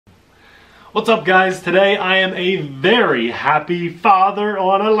What's up, guys? Today I am a very happy father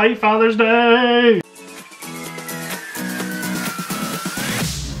on a late Father's Day.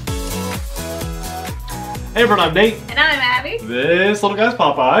 Hey everyone, I'm Nate. And I'm Abby. This little guy's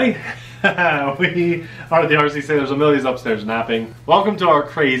Popeye. We are the RC Sailors. Amelia's upstairs napping. Welcome to our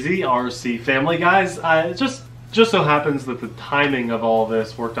crazy RC family, guys. It just so happens that the timing of all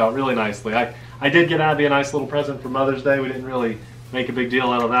this worked out really nicely. I did get Abby a nice little present for Mother's Day. We didn't really make a big deal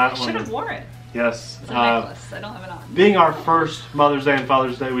out of that. I should have worn it. Yes. It's a necklace. I don't have it on. Being our first Mother's Day and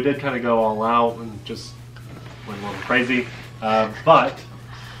Father's Day, we did kind of go all out and just went a little crazy. But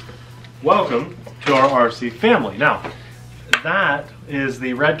welcome to our RC family. Now, that is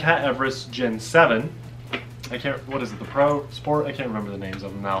the Redcat Everest Gen 7. What is it, the Pro Sport? I can't remember the names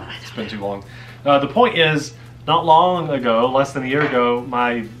of them now. It's been too long. The point is, not long ago, less than a year ago,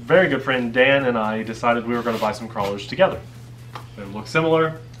 my very good friend Dan and I decided we were going to buy some crawlers together. They look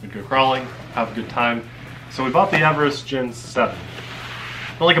similar, we'd go crawling, have a good time. So we bought the Everest Gen 7.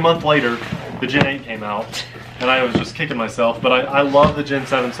 And like a month later, the Gen 8 came out, and I was just kicking myself. But I love the Gen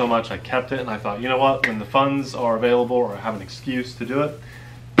 7 so much, I kept it, and I thought, you know what, when the funds are available or I have an excuse to do it,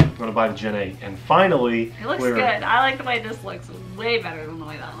 I'm going to buy the Gen 8. And finally, it looks good. I like the way this looks way better than the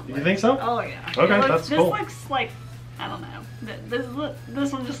way that one looks. You think so? Oh yeah. Okay, that's cool. This looks like, I don't know.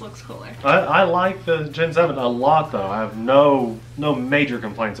 This one just looks cooler. I like the Gen 7 a lot though. I have no major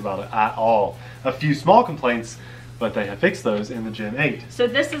complaints about it at all. A few small complaints, but they have fixed those in the Gen 8. So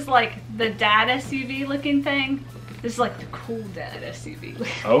this is like the dad SUV looking thing. This is like the cool dad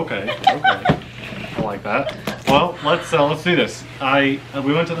SUV. Okay. I like that. Well, let's do this.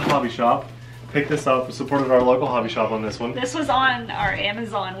 We went to the hobby shop, picked this up, supported our local hobby shop on this one. This was on our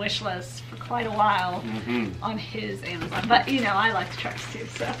Amazon wish list for quite a while, on his Amazon. But you know, I like the trucks too,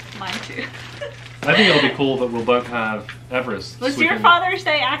 so mine too. I think it'll be cool that we'll both have Everest. Was your Father's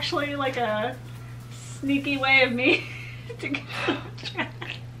Day actually like a sneaky way of me to get on the track?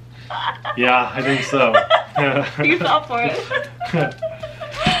 Yeah, I think so. You fell for it.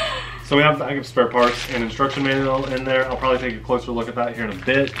 So we have the bag of spare parts and instruction manual in there. I'll probably take a closer look at that here in a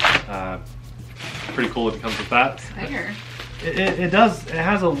bit. Pretty cool if it comes with that. It's bigger. It does. It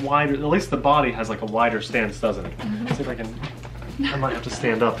has a wider, at least the body has like a wider stance, doesn't it? Let's see if I can, I might have to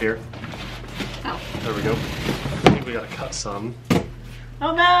stand up here. Oh. There we go. I think we gotta cut some.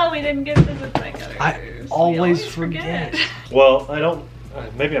 Oh no, we didn't get the zip tie cutters. I always forget. Well, I don't,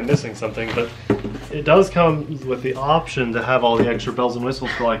 maybe I'm missing something, but it does come with the option to have all the extra bells and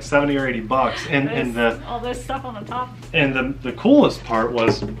whistles for like 70 or 80 bucks. And all this stuff on the top. And the coolest part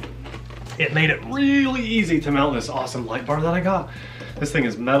was it made it really easy to mount this awesome light bar that I got. This thing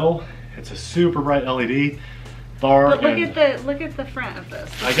is metal. It's a super bright LED bar. But look at the front of this.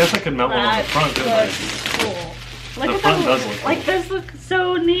 I guess I could mount one on the front, couldn't I? Cool. The front does look cool. Like this looks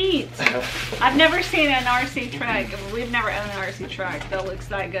so neat. I've never seen an RC truck. We've never owned an RC truck that looks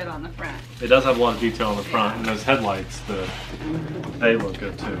that good on the front. It does have a lot of detail on the front, and those headlights, they look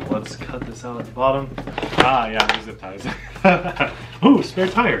good too. Let's cut this out at the bottom. Ah, yeah, there's zip ties. Ooh, spare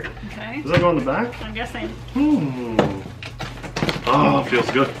tire. Okay. Does that go on the back? I'm guessing. Oh,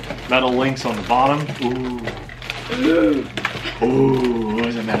 feels good. Metal links on the bottom. Ooh. Ooh,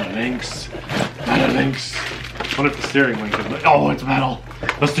 those are metal links. Metal links. What if the steering link is metal? Oh, it's metal.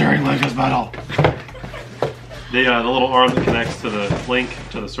 The steering link is metal. The little arm that connects to the link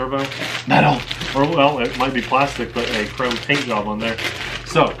to the servo, metal. Or well, it might be plastic, but a chrome paint job on there.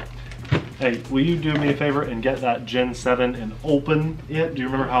 So, hey, will you do me a favor and get that Gen 7 and open it? Do you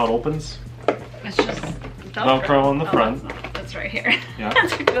remember how it opens? It's just Velcro on the front. That's right here. Yeah.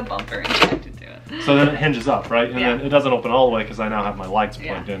 That's like the bumper and connected to it. So then it hinges up, right? And then it doesn't open all the way because I now have my lights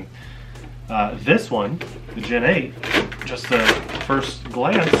plugged in. This one, the Gen 8, just the first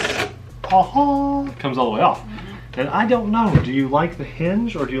glance, comes all the way off. And I don't know, do you like the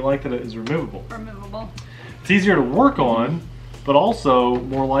hinge or do you like that it is removable? Removable. It's easier to work on, but also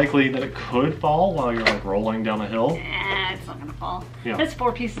more likely that it could fall while you're like rolling down a hill. Nah, it's not gonna fall. Yeah. It's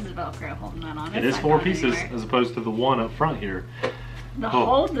 4 pieces of Velcro holding that on. It is 4 pieces as opposed to the one up front here. The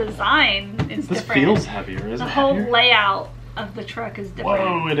whole design is different. This feels heavier, isn't it? The whole layout of the truck is different.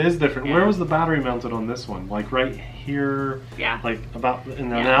 Whoa, it is different. Yeah. Where was the battery mounted on this one? Like right here? Yeah. Like about, and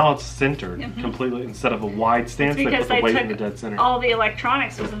now it's centered completely instead of a wide stance. They put the weight in the dead center. All the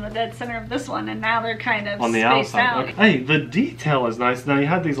electronics was in the dead center of this one, and now they're kind of on the spaced outside. out. Okay. Hey, the detail is nice. Now you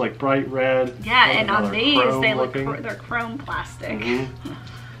had these like bright red. Yeah, and on these they look looking. they're chrome plastic.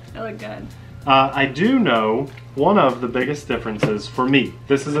 They look good. I do know one of the biggest differences for me.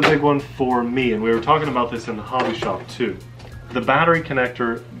 This is a big one for me, and we were talking about this in the hobby shop too. The battery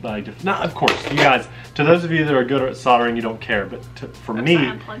connector Now, of course, you guys, to those of you that are good at soldering, you don't care. But for me,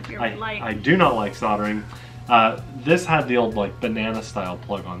 I do not like soldering. This had the old like banana style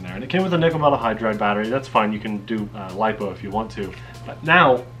plug on there, and it came with a nickel metal hydride battery. That's fine. You can do LiPo if you want to. But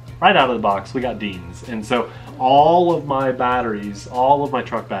now, right out of the box, we got Deans, and so all of my batteries, all of my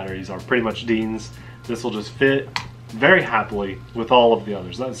truck batteries are pretty much Deans. This will just fit very happily with all of the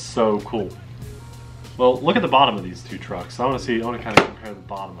others. That's so cool. Well, look at the bottom of these two trucks. I want to kind of compare the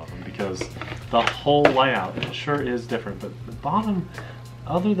bottom of them because the whole layout, it sure is different. But the bottom,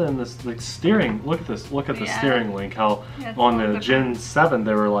 other than this, like steering, look at this. Look at the steering link. How on the Gen 7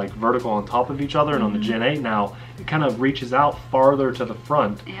 they were like vertical on top of each other, and on the Gen 8 now it kind of reaches out farther to the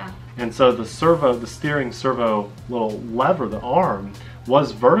front. Yeah. And so the steering servo little lever, the arm,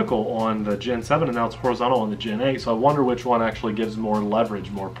 was vertical on the Gen 7 and now it's horizontal on the Gen 8. So I wonder which one actually gives more leverage,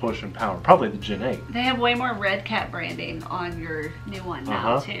 more push and power. Probably the Gen 8. They have way more Redcat branding on your new one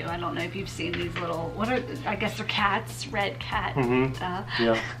now too. I don't know if you've seen these little, I guess they're cats, Redcat.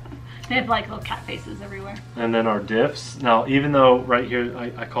 Yeah. They have like little cat faces everywhere. And then our diffs. Now, even though right here,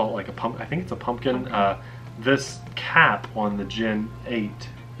 I call it like a pump, I think it's a pumpkin. This cap on the Gen 8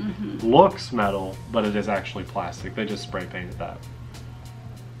 looks metal, but it is actually plastic. They just spray painted that.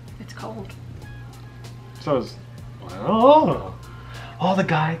 It's cold. So it's, oh, the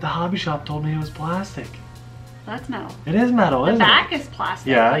guy at the hobby shop told me it was plastic. That's metal. It is metal, isn't it? The back is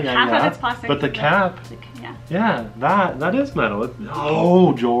plastic. Yeah, like half of it's plastic. But the cap, that is metal.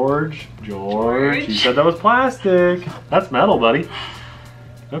 Oh, George, you said that was plastic. That's metal, buddy.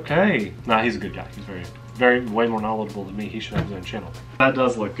 Okay. Nah, he's a good guy. He's way more knowledgeable than me. He should have his own channel. That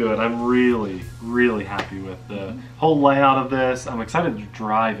does look good. I'm really, really happy with the whole layout of this. I'm excited to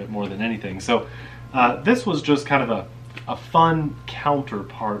drive it more than anything. So this was just kind of a fun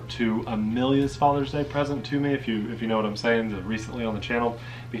counterpart to Amelia's Father's Day present to me, if you know what I'm saying, recently on the channel.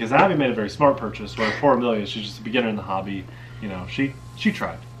 Because Abby made a very smart purchase, where poor Amelia, she's just a beginner in the hobby. You know, she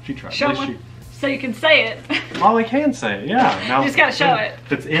tried. So you can say it. Well, I can say it, yeah. Now, you just gotta show it.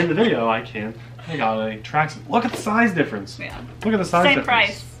 If it's in the video, I can. I got a tracksuit. Look at the size difference. Yeah. Look at the size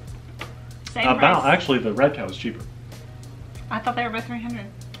difference. Same price. Actually, the Redcat was cheaper. I thought they were both 300.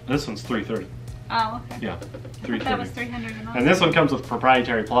 This one's 330. Oh, okay. Yeah, 330. That was 300. And this one comes with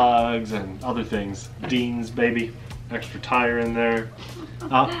proprietary plugs and other things. Deans, baby. Extra tire in there.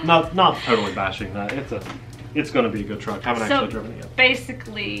 Not totally bashing that. It's going to be a good truck. I haven't actually driven it yet.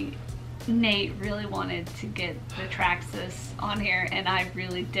 Basically, Nate really wanted to get the Traxxas on here, and I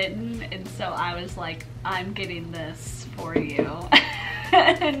really didn't, and so I was like, I'm getting this for you.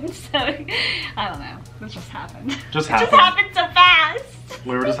 And so, I don't know, it just happened. Just happened so fast.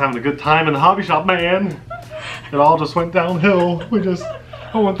 We were just having a good time in the hobby shop, man. It all just went downhill.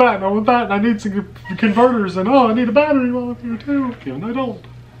 I want that, and I want that, and I need some converters, and I need a battery while I'm here too. Even though I don't.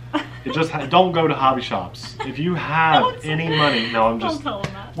 Don't go to hobby shops. If you have any money, no, don't tell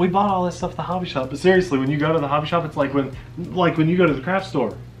them that. We bought all this stuff at the hobby shop, but seriously, when you go to the hobby shop, it's like when you go to the craft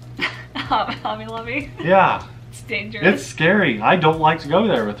store. Hobby Lobby? Yeah. It's dangerous. It's scary. I don't like to go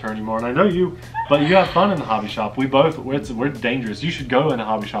there with her anymore, and I know you, but you have fun in the hobby shop. We're dangerous. You should go in a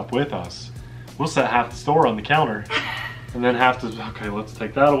hobby shop with us. We'll set half the store on the counter, and then okay, let's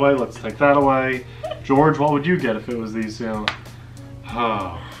take that away, let's take that away. George, what would you get if it was these, oh,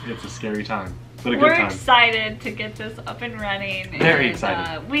 it's a scary time, but a good time. We're excited to get this up and running. Very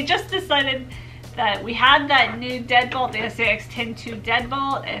excited. We just decided that we had that new deadbolt, the SAX 10.2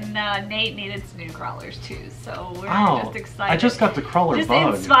 deadbolt, and Nate needed some new crawlers too. So we're just excited. I just got the crawler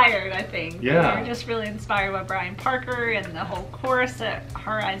bug. Just inspired, I think. Yeah. We were just really inspired by Brian Parker and the whole course at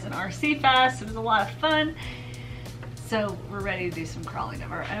Horizon RC Fest. It was a lot of fun. So we're ready to do some crawling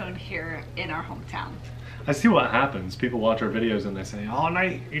of our own here in our hometown. I see what happens. People watch our videos and they say, "Oh,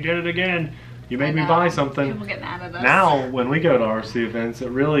 Nate, you did it again. You made me buy something." People get mad at us. Now, when we go to RC events, it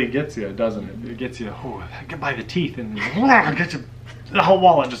really gets you, doesn't it? It gets you, get by the teeth, and get you, the whole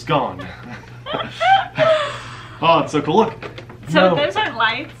wallet just gone. Oh, it's so cool. Look. So those aren't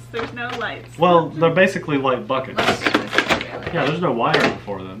lights. There's no lights. Well, they're basically light buckets. Yeah, there's no wiring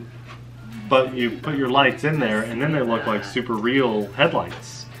for them. But you put your lights in there, and then they look like super real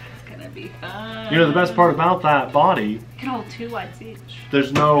headlights. It's gonna be fun. You know, the best part about that body, you can hold 2 lights each.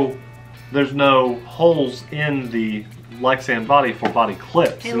 There's no holes in the Lexan body for body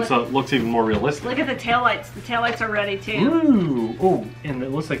clips, and so it looks even more realistic. Look at the taillights. The taillights are ready too. Ooh, and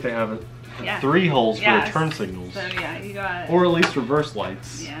it looks like they have 3 holes for the turn signals. So yeah, you got. Or at least reverse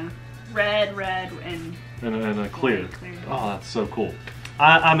lights. Yeah, red, and a clear. Oh, that's so cool.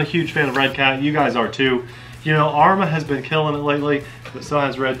 I'm a huge fan of Redcat. You guys are too. You know, Arma has been killing it lately, but so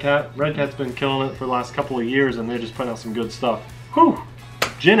has Redcat. Redcat's been killing it for the last couple of years, and they're just putting out some good stuff. Whew!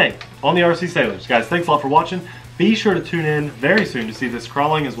 Gen 8 on the RC Sailors. Guys, thanks a lot for watching. Be sure to tune in very soon to see this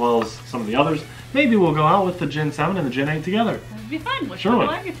crawling as well as some of the others. Maybe we'll go out with the Gen 7 and the Gen 8 together. That'd be fun. Which Sure one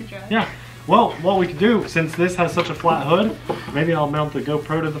would. do I get to drive? Yeah. Well, what we could do, since this has such a flat hood, maybe I'll mount the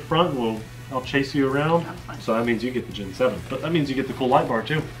GoPro to the front and I'll chase you around. That's fine. So that means you get the Gen 7. But that means you get the cool light bar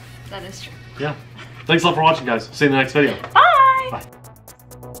too. That is true. Yeah. Thanks a lot for watching, guys. See you in the next video. Bye! Bye.